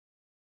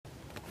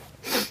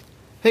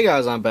Hey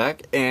guys, I'm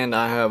back, and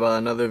I have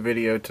another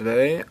video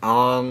today.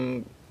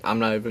 I'm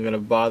not even going to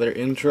bother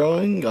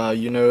introing.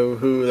 You know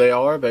who they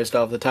are based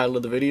off the title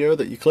of the video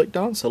that you clicked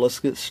on, so let's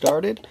get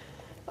started.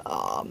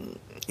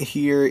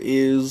 Here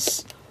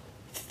is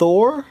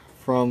Thor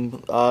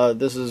from,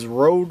 this is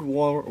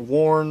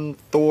Roadworn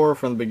Thor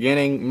from the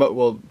beginning,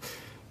 well,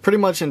 pretty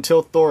much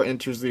until Thor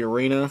enters the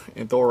arena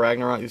in Thor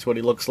Ragnarok. This is what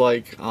he looks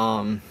like.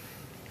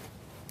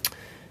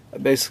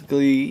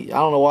 Basically, I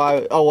don't know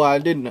why. Oh, well, I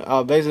didn't.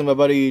 Basically, my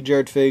buddy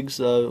Jared Figs,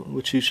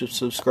 which you should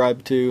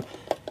subscribe to,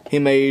 he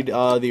made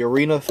the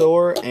Arena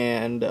Thor,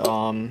 and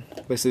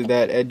basically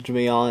that edged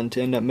me on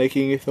to end up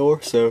making a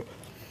Thor. So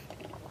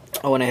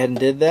I went ahead and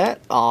did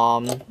that.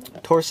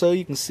 Torso,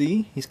 you can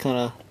see he's kind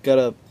of got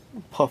a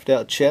puffed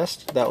out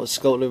chest that was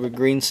sculpted with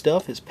green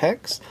stuff. His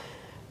pecs,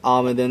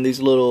 and then these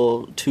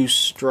little two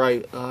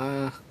stripe.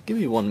 Give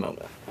me one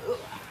moment.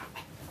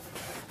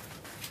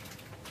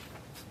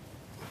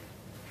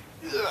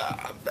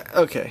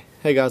 Okay,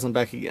 hey guys, I'm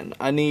back again.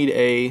 I need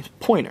a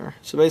pointer.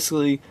 So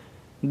basically,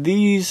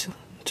 these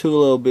two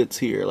little bits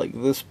here, like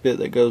this bit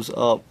that goes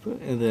up,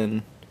 and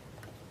then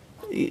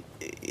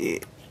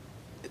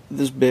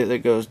this bit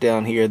that goes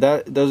down here,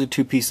 those are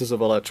two pieces of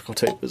electrical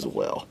tape as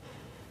well.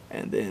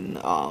 And then,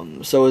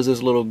 so is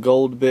this little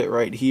gold bit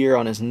right here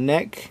on his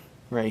neck,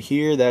 right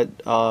here, that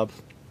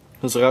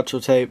is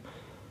electrical tape.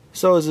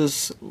 So is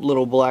this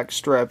little black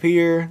strap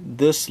here,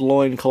 this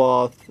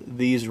loincloth,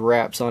 these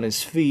wraps on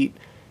his feet,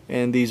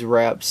 and these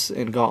wraps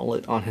and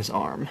gauntlet on his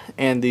arm,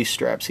 and these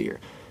straps here.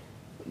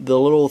 The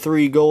little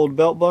 3 gold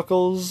belt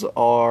buckles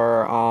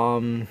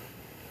are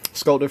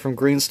sculpted from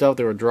green stuff.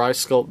 They were dry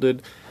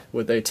sculpted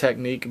with a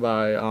technique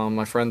by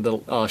my friend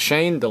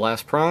Shane, the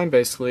Last Prime.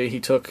 Basically,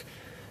 he took,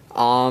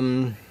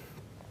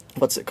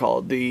 what's it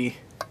called, the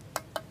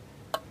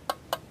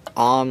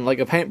like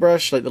a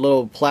paintbrush, like the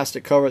little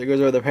plastic cover that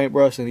goes over the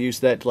paintbrush, and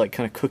used that to like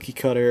kind of cookie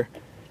cutter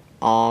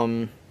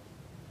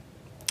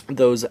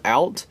those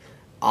out.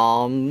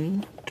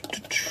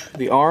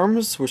 The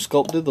arms were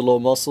sculpted, the little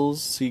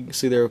muscles, so you can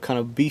see they were kind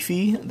of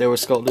beefy. They were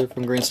sculpted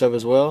from green stuff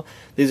as well.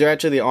 These are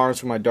actually the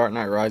arms for my Dark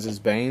Knight Rises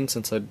Bane.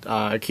 Since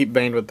I keep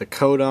Bane with the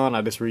coat on,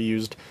 I just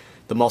reused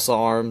the muscle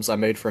arms I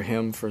made for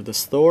him for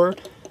this Thor.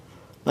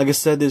 Like I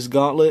said, this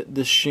gauntlet,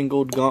 this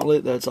shingled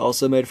gauntlet, that's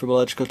also made from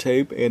electrical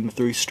tape, and the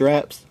 3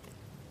 straps.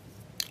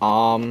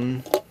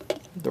 The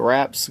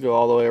wraps go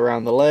all the way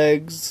around the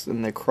legs,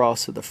 and they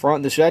cross at the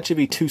front. There should actually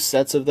be 2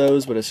 sets of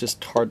those, but it's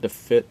just hard to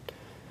fit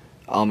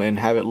and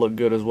have it look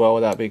good as well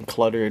without being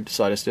cluttered,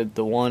 so I just did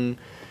the one.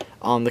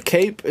 The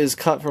cape is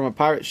cut from a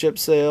pirate ship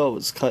sail. It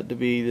was cut to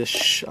be this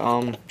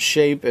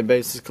shape, and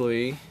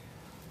basically,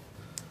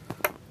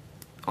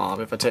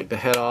 if I take the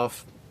head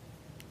off,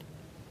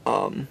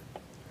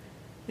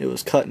 it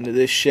was cut into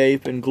this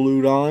shape and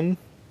glued on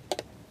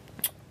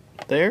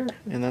there,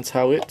 and that's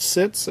how it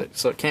sits,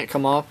 so it can't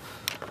come off.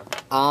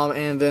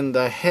 And then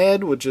the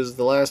head, which is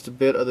the last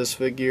bit of this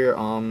figure,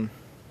 I'll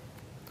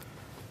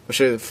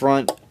show you the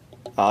front.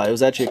 It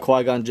was actually a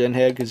Qui-Gon Jinn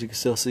head, because you can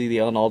still see the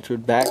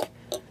unaltered back.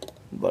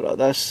 But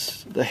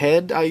that's the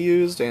head I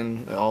used,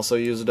 and I also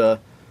used a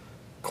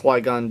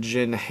Qui-Gon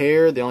Jinn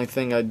hair. The only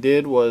thing I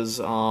did was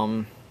modify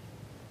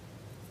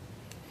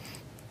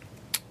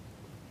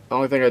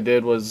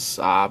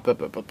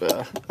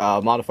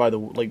the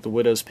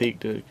widow's peak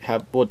to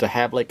have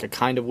like a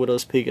kind of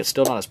widow's peak. It's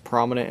still not as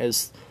prominent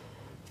as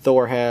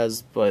Thor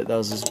has, but that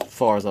was as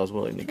far as I was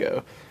willing to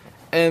go.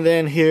 And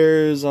then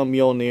here's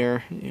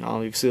Mjolnir. You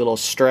can see a little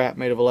strap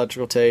made of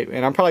electrical tape,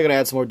 and I'm probably gonna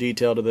add some more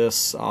detail to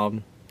this.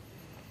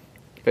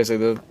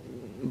 Basically, the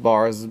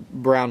bar is a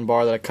brown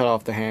bar that I cut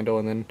off the handle,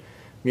 and then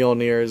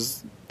Mjolnir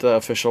is the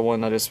official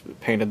one. I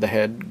just painted the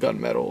head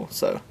gunmetal.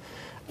 So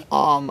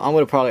I'm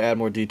gonna probably add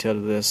more detail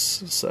to this.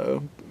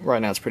 So right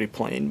now it's pretty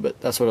plain,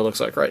 but that's what it looks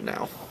like right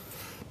now.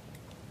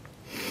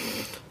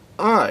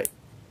 All right,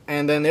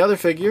 and then the other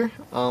figure,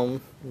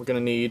 we're gonna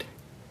need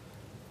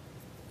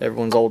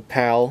everyone's old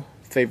pal,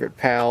 favorite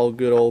pal,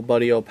 good old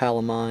buddy, old pal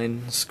of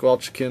mine,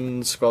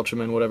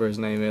 Squelchman, whatever his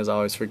name is, I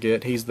always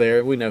forget. He's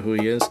there, we know who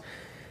he is.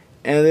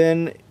 And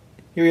then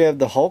here we have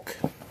the Hulk,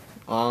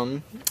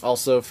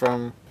 also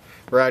from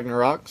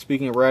Ragnarok.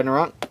 Speaking of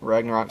Ragnarok,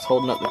 Ragnarok's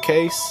holding up the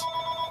case.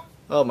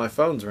 Oh, my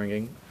phone's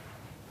ringing.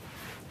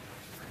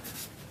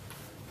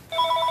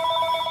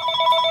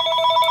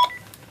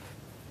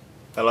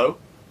 Hello?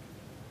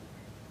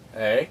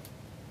 Hey?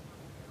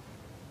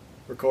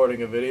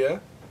 Recording a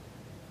video?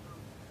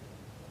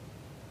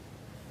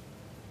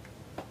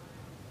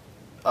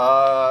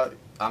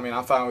 I mean,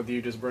 I'm fine with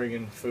you just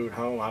bringing food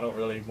home. I don't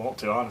really want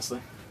to, honestly.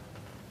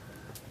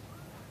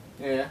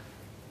 Yeah.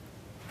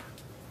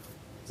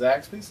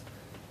 Zaxby's?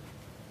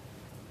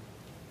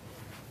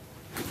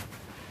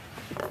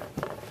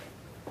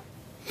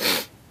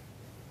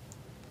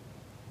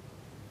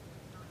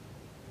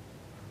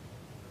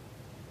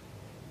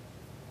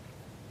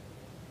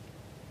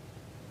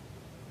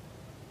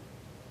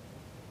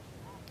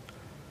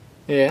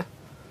 Yeah.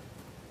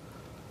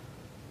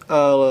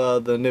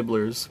 The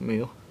Nibbler's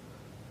meal.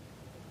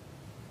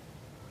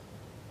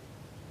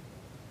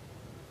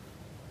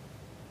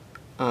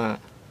 Alright.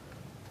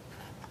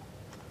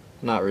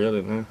 Not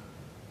really, no.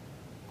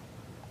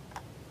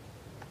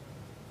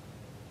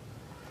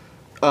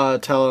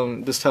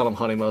 Just tell him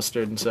honey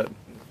mustard instead.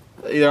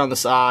 Either on the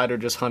side or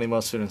just honey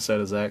mustard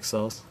instead of Zach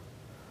sauce.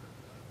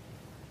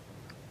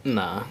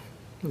 Nah.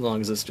 As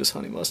long as it's just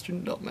honey mustard,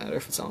 it don't matter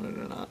if it's on it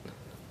or not.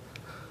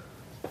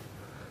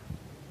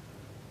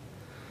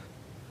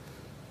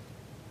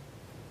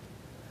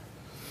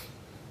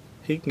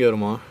 He can go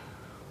tomorrow.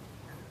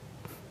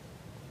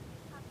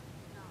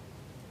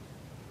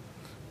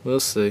 We'll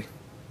see.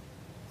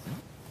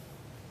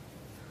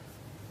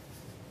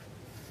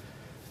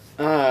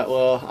 Alright,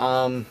 well,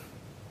 I'm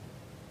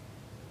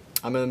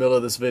in the middle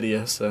of this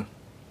video, so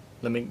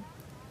let me.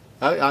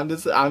 I'm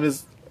just.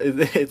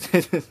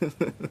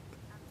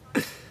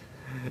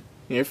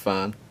 You're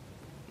fine.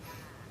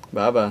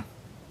 Bye bye.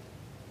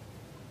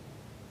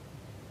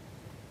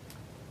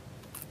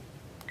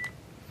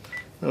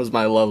 That was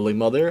my lovely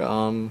mother,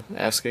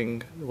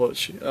 asking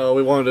what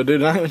we wanted to do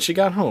tonight when she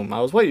got home.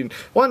 I was waiting.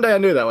 One day I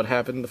knew that would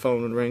happen. The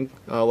phone would ring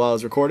while I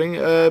was recording.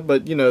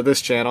 But you know, this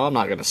channel, I'm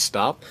not gonna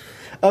stop.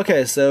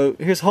 Okay, so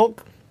here's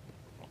Hulk.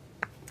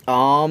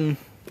 You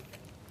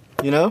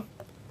know,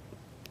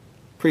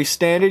 pretty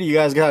standard. You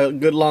guys got a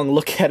good long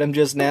look at him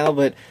just now,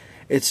 but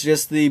it's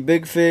just the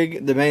big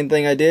fig. The main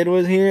thing I did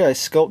was here, I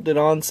sculpted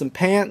on some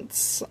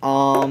pants.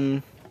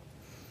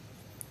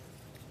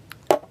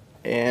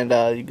 And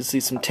you can see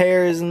some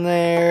tears in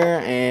there,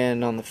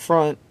 and on the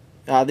front,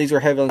 these were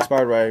heavily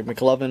inspired by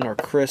McLovin or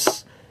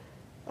Chris.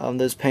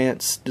 Those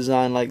pants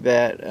designed like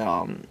that.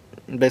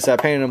 Basically, I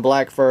painted them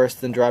black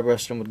first, then dry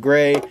brushed them with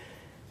gray,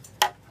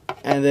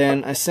 and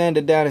then I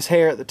sanded down his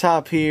hair at the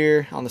top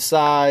here, on the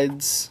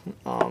sides.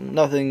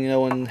 Nothing no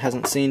one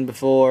hasn't seen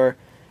before,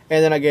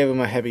 and then I gave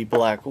him a heavy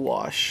black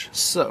wash.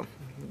 So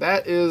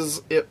that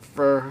is it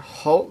for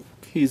Hulk.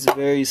 He's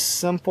very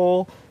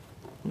simple.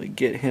 Let me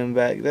get him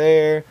back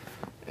there.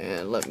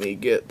 And let me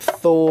get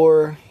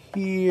Thor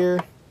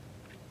here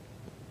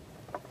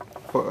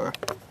for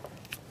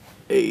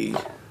a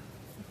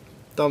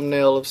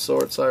thumbnail of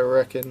sorts, I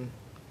reckon.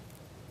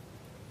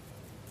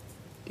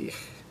 Yeah.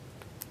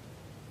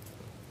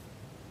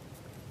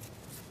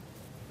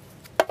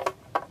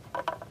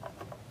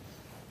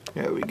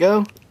 There we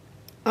go.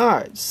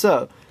 Alright,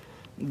 so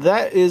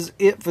that is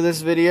it for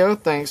this video.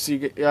 Thanks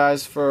you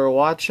guys for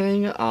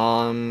watching.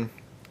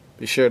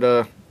 Be sure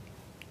to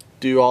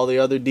do all the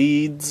other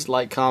deeds,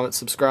 like, comment,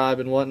 subscribe,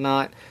 and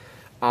whatnot.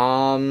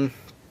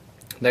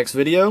 Next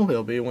video,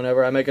 it'll be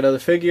whenever I make another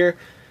figure.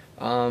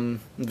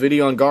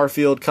 Video on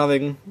Garfield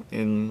coming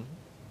in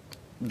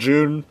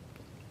June.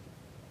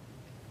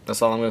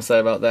 That's all I'm going to say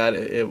about that.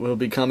 It will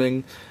be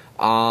coming.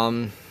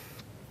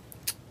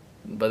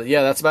 But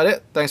yeah, that's about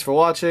it. Thanks for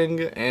watching,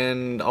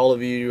 and all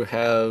of you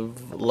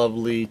have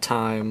lovely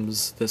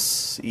times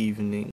this evening.